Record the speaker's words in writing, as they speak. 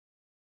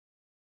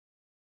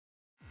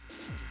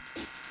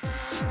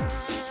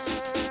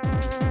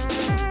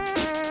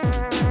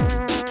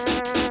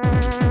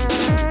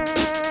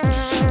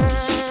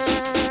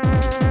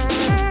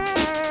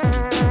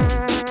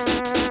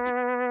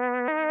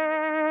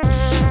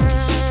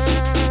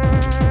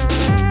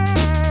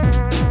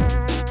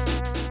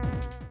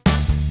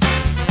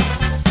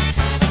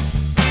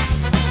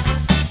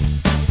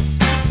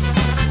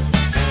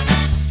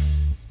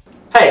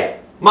Hey,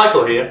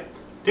 Michael here.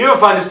 Do you ever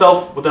find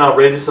yourself with an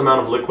outrageous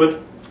amount of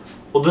liquid?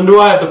 Well, then do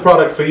I have the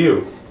product for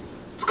you.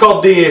 It's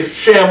called the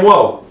Sham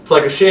Whoa. It's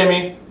like a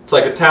chamois, it's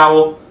like a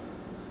towel,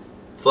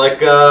 it's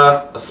like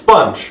a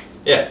sponge.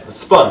 Yeah, a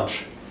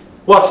sponge.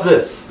 Watch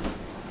this.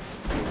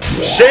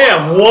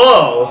 Sham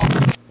Whoa!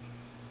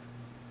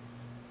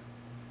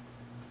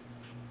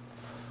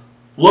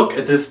 Look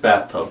at this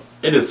bathtub.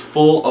 It is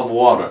full of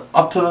water,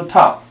 up to the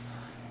top.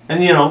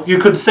 And you know, you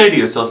could say to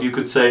yourself, you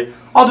could say,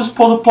 I'll just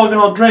pull the plug and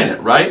I'll drain it,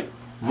 right?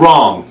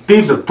 Wrong.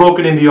 Thieves have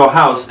broken into your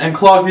house and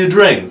clogged your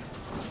drain.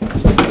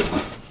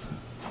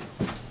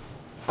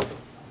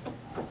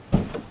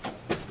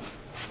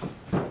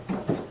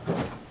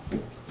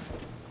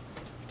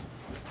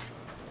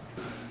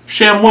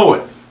 Sham Whoa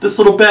it. This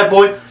little bad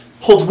boy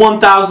holds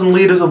 1,000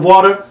 liters of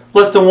water,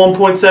 less than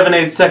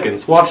 1.78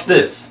 seconds. Watch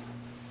this.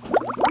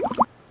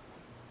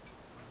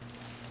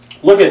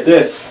 Look at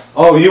this.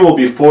 Oh, you will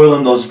be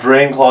foiling those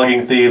drain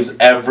clogging thieves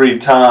every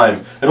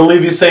time. It'll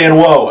leave you saying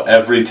whoa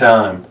every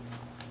time.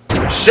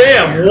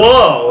 Sham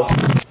Whoa!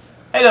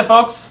 Hey there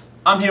folks,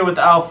 I'm here with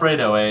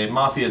Alfredo, a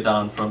mafia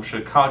don from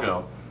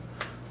Chicago.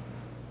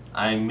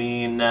 I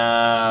mean,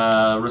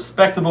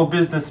 respectable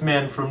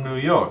businessman from New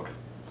York.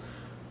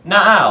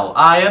 Now Al,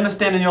 I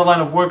understand in your line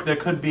of work there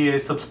could be a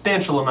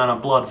substantial amount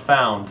of blood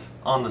found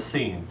on the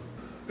scene.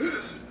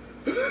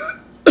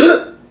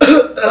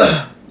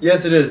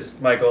 Yes, it is,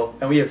 Michael,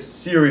 and we have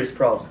serious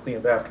problems to clean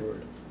up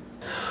afterward.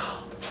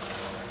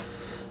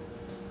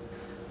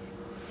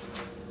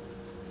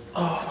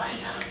 Oh my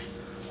god.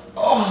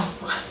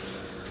 Oh.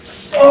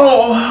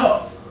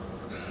 Oh.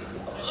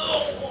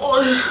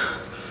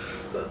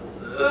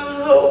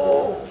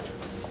 Oh.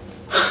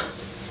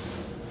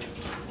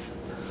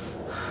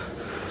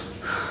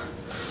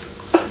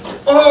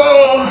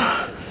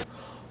 Oh.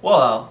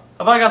 Well,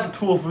 have I got the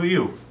tool for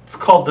you? It's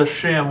called the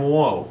Sham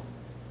Whoa.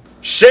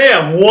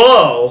 Sham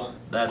Whoa!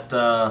 That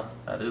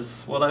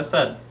is what I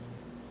said.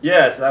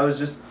 Yes, I was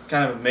just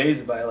kind of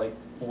amazed by like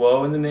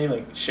whoa in the name,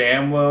 like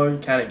Sham Whoa, you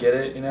kind of get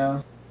it, you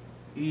know?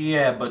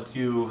 Yeah, but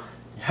you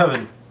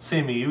haven't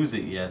seen me use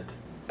it yet.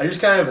 I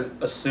just kind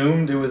of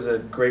assumed it was a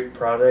great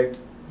product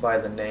by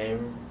the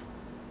name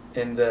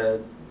in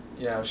the,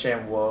 you know,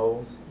 Sham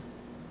Whoa.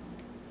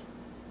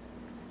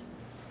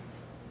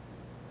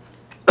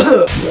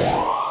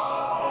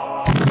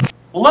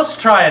 Well, let's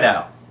try it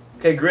out.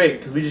 Okay, great,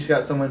 because we just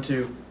got someone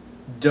to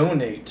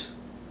donate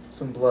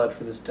some blood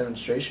for this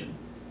demonstration.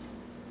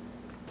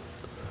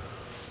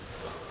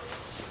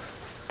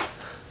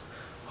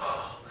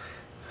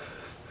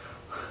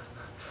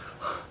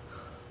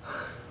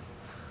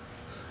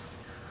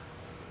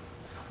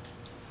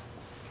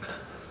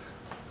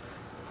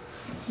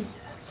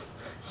 Yes.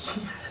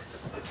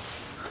 Yes.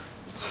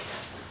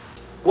 Yes.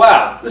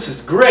 Wow, this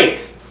is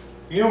great!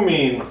 You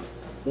mean,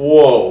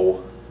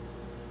 whoa.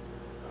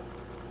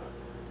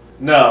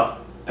 No,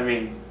 I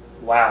mean,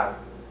 wow.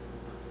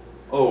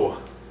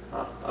 Oh,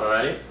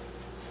 alright.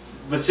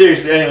 But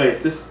seriously,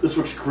 anyways, this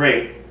works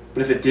great.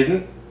 But if it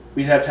didn't,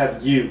 we'd have to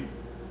have you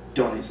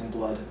donate some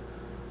blood.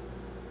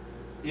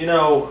 You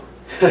know,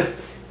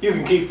 you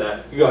can keep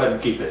that. You go ahead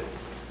and keep it.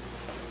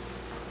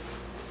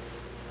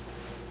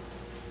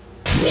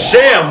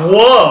 Sham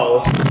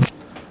Whoa!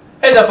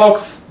 Hey there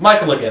folks,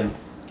 Michael again.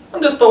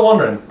 I'm just still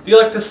wondering, do you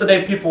like to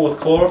sedate people with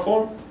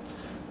chloroform?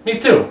 Me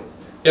too.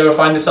 You ever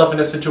find yourself in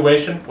a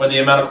situation where the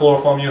amount of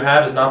chloroform you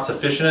have is not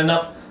sufficient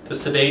enough to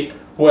sedate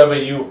whoever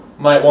you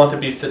might want to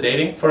be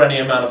sedating for any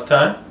amount of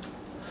time?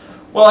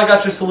 Well, I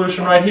got your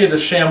solution right here, the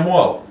Sham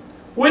Whoa.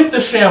 With the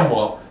Sham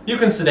Whoa, you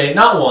can sedate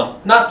not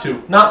 1, not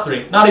 2, not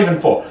 3, not even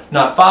 4,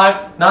 not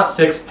 5, not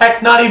 6,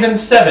 heck, not even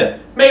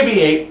 7,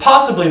 maybe 8,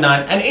 possibly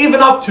 9, and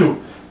even up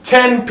to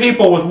 10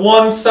 people with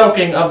one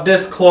soaking of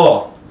this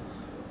cloth.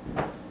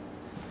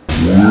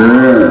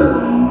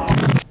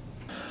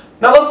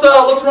 Now let's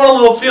run a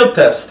little field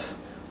test.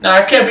 Now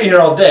I can't be here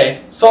all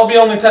day, so I'll be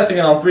only testing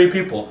it on 3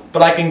 people,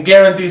 but I can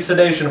guarantee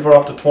sedation for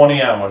up to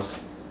 20 hours.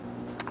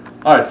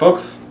 Alright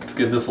folks, let's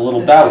give this a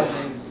little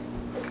douse.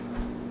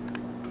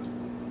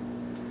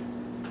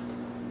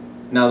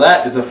 Now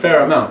that is a fair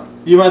amount.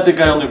 You might think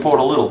I only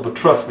poured a little, but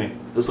trust me,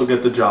 this will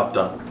get the job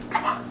done.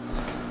 Come on.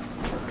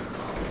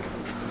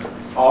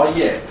 Oh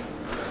yeah.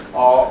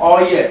 Oh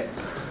yeah.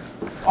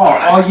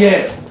 Oh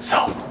yeah. So,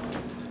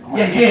 I'm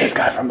gonna get this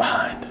guy from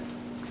behind.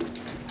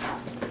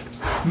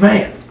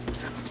 Man.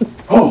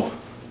 Oh.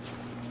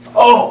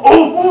 Oh,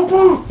 oh,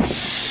 oh, oh.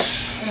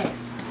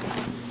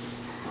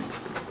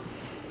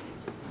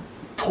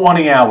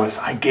 20 hours,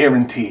 I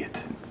guarantee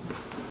it.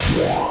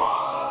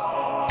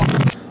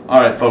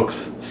 Alright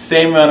folks,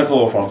 same amount of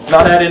chloroform.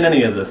 Not adding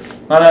any of this.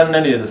 Not adding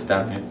any of this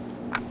down here.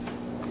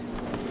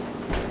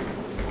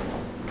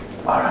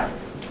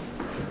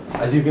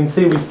 As you can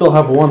see, we still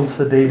have one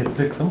sedated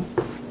victim.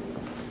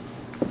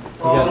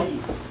 Got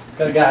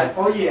a guy.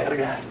 Oh yeah. Got a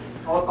guy.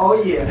 Oh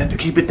yeah. I have to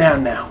keep it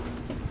down now.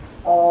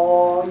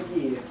 Oh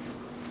yeah.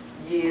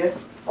 Yeah.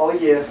 Oh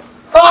yeah.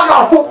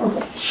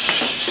 Oh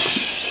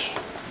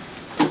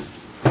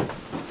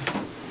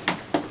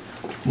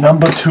no!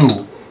 Number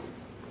two.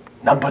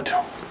 Number two.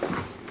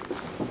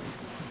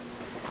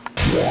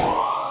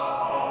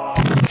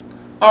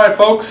 Alright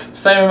folks,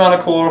 same amount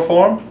of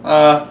chloroform.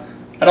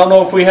 I don't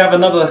know if we have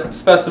another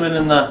specimen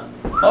in the...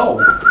 Oh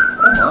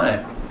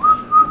my.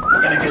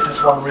 We're gonna get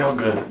this one real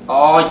good.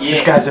 Oh yeah.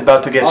 This guy's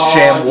about to get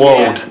Sham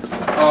Whoa'd.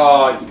 Yeah.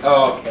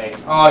 Oh, okay.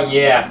 Oh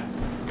yeah.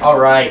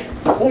 Alright.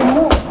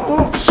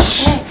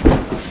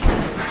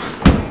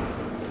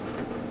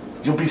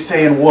 You'll be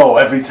saying whoa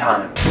every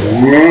time.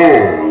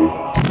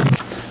 Whoa.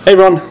 Hey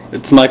Ron,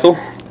 it's Michael.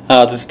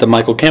 This is the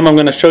Michael Cam. I'm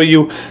going to show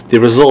you the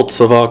results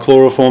of our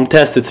chloroform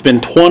test. It's been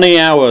 20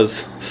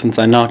 hours since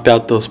I knocked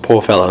out those poor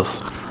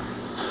fellows.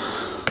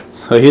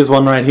 So here's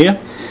one right here.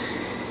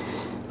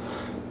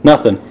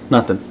 Nothing.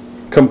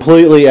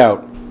 Completely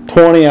out.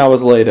 20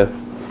 hours later.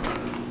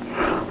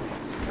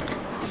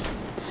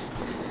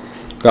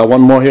 Got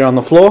one more here on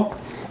the floor.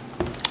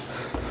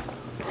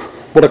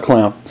 What a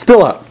clown.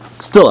 Still out.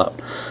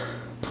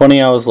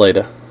 20 hours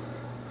later.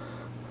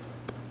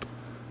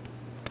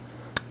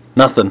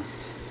 Nothing.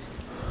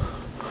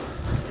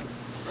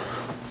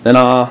 Then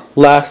our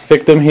last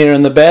victim here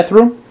in the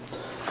bathroom.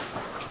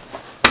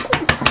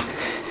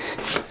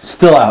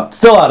 Still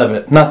out of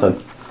it.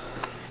 Nothing.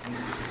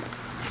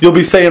 You'll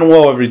be saying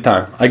whoa every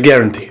time. I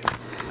guarantee it.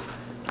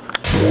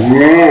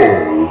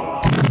 Whoa.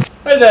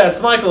 Hey there,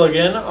 it's Michael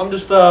again. I'm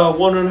just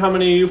wondering how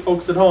many of you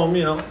folks at home,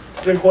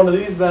 drink one of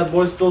these bad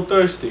boys still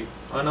thirsty.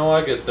 I know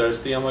I get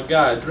thirsty. I'm a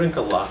guy. I drink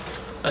a lot.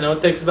 I know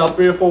it takes about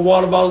 3 or 4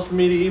 water bottles for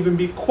me to even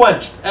be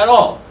quenched at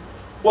all.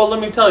 Well, let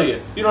me tell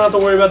you, you don't have to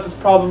worry about this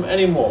problem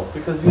anymore,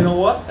 because you know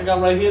what? I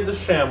got right here the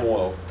Sham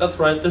Whoa. That's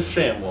right, the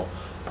Sham Whoa.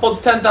 Holds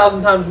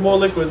 10,000 times more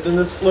liquid than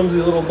this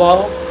flimsy little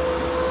bottle.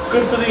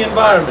 Good for the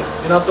environment.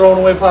 You're not throwing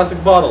away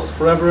plastic bottles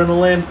forever in a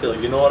landfill,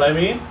 you know what I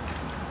mean?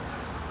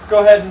 Let's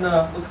go ahead and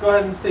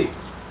see.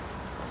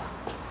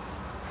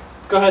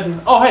 Let's go ahead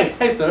and, oh hey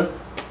sir.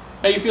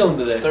 How you feeling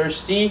today?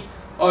 Thirsty?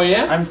 Oh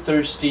yeah? I'm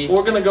thirsty.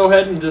 We're gonna go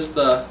ahead and just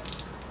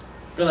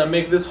gonna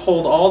make this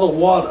hold all the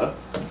water.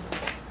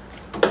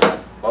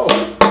 Oh,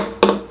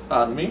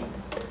 pardon me.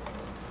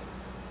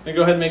 Gonna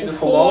go ahead and make this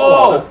hold all the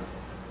water.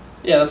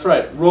 Yeah, that's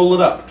right. Roll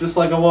it up, just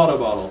like a water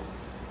bottle.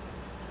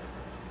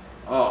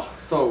 Oh,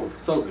 so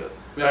good.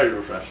 Very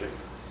refreshing.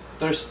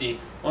 Thirsty.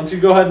 Why don't you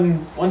go ahead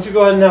and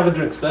have a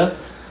drink, sir?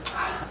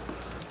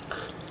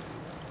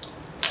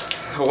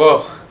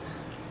 Whoa.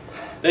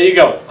 There you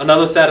go.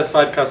 Another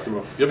satisfied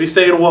customer. You'll be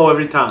saying whoa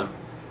every time.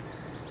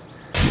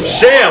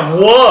 Sham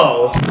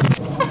Whoa!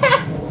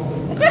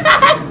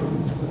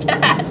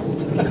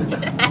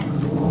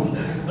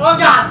 Oh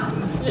God!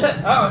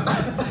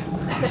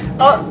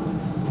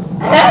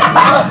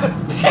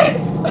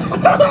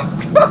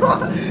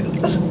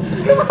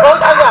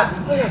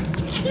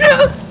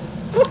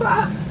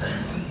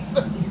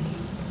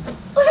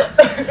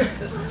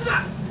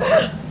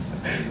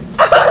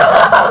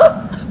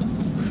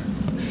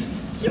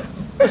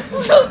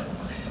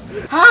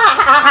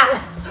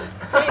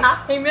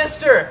 Hey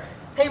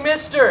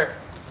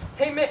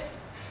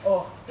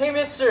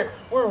mister,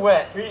 we're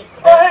wet.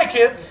 Oh hey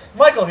kids,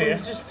 Michael here.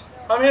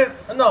 I'm here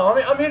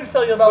to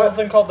tell you about a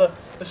thing called the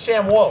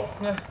Sham Whoa.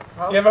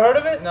 You ever heard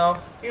of it? No.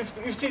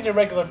 You've seen your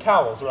regular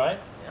towels, right?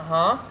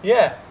 Uh-huh.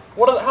 Yeah.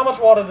 How much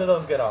water do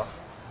those get off?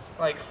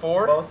 Like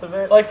 4? Most of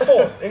it. Like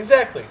 4,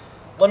 exactly.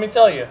 Let me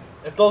tell you,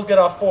 if those get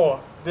off 4,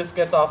 this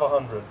gets off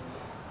 100.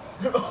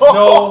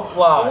 No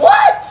lie.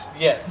 What?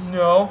 Yes.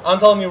 No. I'm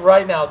telling you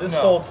right now, this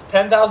No. holds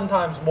 10,000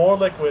 times more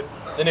liquid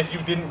than if you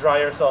didn't dry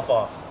yourself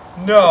off.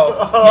 No.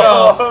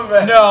 Oh,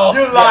 man. No.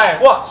 You lying.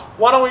 Yeah, watch.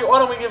 Why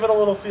don't we give it a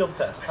little field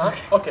test, huh?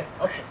 Okay.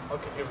 Here we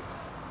go.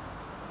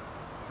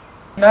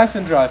 Nice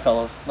and dry,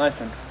 fellas.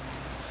 Nice and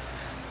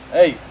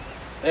dry.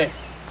 Hey.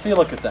 See,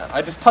 look at that.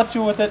 I just touch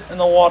you with it, and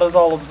the water's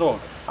all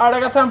absorbed. All right, I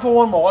got time for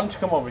one more. Why don't you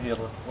come over here,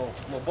 little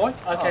boy?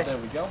 Okay. Oh, there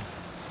we go.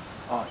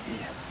 Oh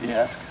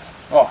yeah, that's good.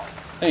 Oh,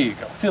 there you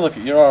go. See, look,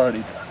 you're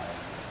already done.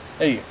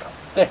 There you go.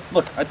 There,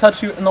 look, I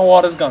touch you, and the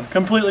water's gone.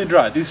 Completely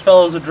dry. These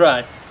fellas are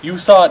dry. You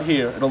saw it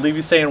here. It'll leave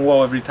you saying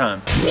whoa every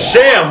time.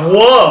 Sham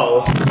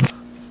Whoa!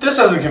 If this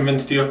hasn't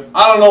convinced you,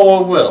 I don't know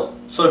what will.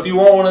 So if you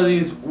want one of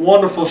these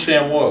wonderful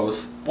Sham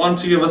Whoas, why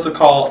don't you give us a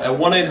call at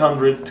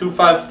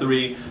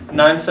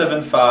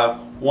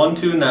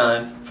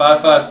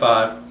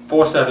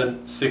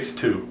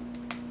 1-800-253-975-129-555-4762.